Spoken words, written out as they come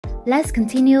Let's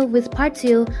continue with part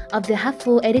 2 of the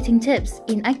helpful editing tips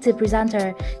in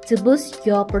ActivePresenter to boost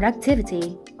your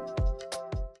productivity.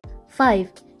 5.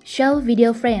 Show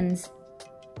video frames.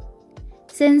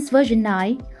 Since version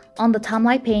 9, on the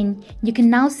timeline pane, you can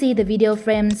now see the video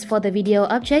frames for the video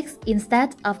objects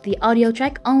instead of the audio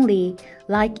track only,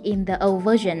 like in the old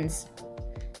versions.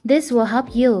 This will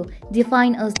help you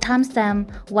define a timestamp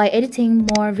while editing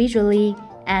more visually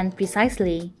and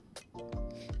precisely.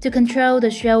 To control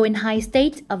the show in high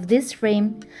state of this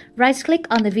frame, right-click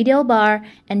on the video bar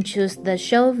and choose the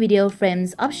Show Video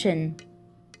Frames option.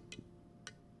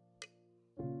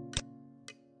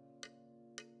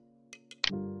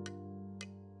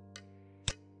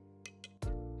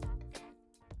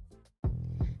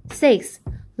 Six.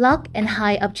 Lock and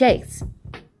hide objects.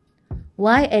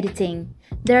 While editing,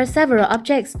 there are several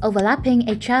objects overlapping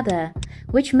each other,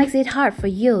 which makes it hard for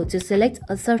you to select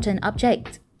a certain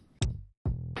object.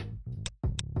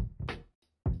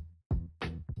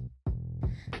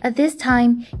 At this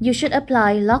time, you should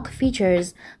apply lock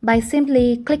features by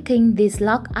simply clicking these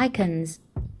lock icons.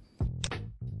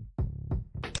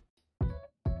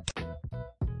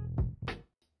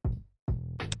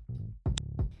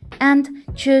 And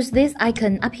choose this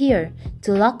icon up here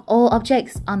to lock all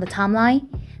objects on the timeline,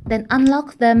 then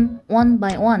unlock them one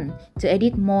by one to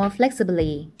edit more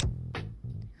flexibly.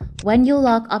 When you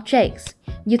lock objects,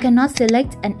 you cannot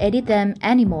select and edit them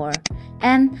anymore,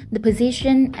 and the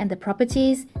position and the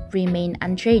properties remain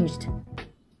unchanged.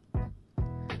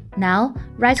 Now,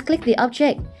 right-click the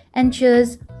object and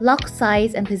choose Lock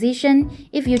Size and Position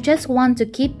if you just want to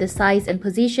keep the size and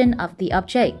position of the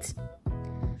object.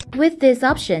 With this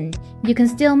option, you can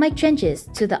still make changes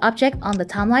to the object on the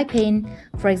timeline pane,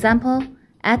 for example,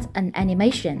 add an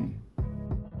animation.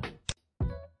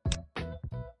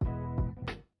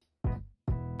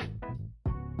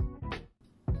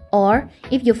 Or,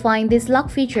 if you find these lock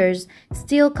features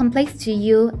still complex to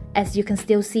you as you can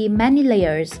still see many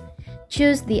layers,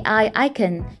 choose the eye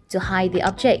icon to hide the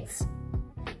objects.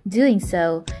 Doing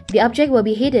so, the object will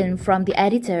be hidden from the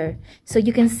editor, so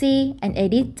you can see and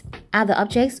edit other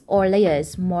objects or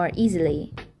layers more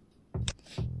easily.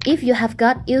 If you have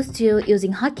got used to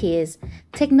using hotkeys,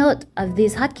 take note of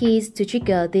these hotkeys to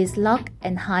trigger these lock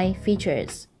and hide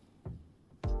features.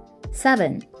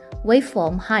 7.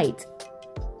 Waveform Height.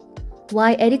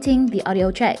 While editing the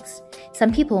audio tracks,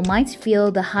 some people might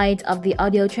feel the height of the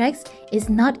audio tracks is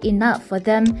not enough for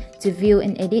them to view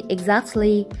and edit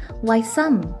exactly, while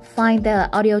some find their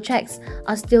audio tracks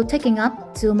are still taking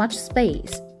up too much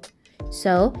space.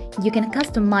 So, you can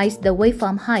customize the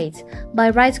waveform height by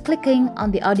right-clicking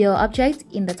on the audio object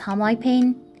in the timeline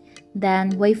pane,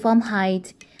 then Waveform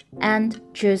Height, and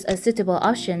choose a suitable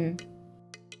option.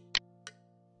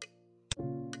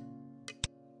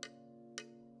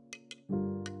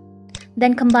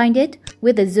 Then combine it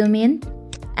with the zoom in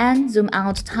and zoom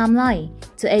out timeline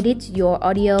to edit your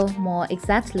audio more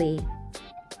exactly.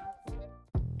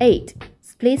 8.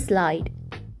 Split slide.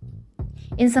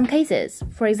 In some cases,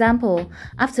 for example,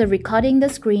 after recording the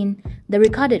screen, the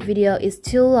recorded video is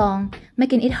too long,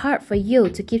 making it hard for you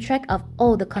to keep track of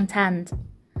all the content.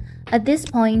 At this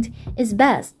point, it's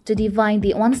best to divide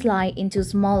the one slide into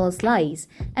smaller slides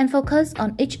and focus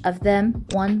on each of them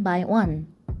one by one.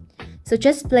 So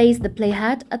just place the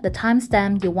playhead at the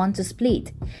timestamp you want to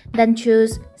split, then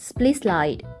choose Split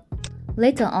Slide.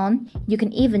 Later on, you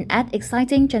can even add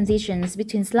exciting transitions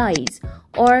between slides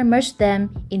or merge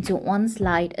them into one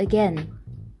slide again.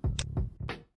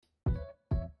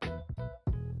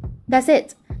 That's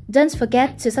it! Don't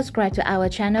forget to subscribe to our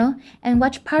channel and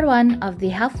watch part 1 of the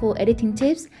helpful editing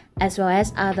tips as well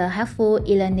as other helpful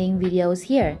e-learning videos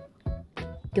here.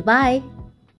 Goodbye!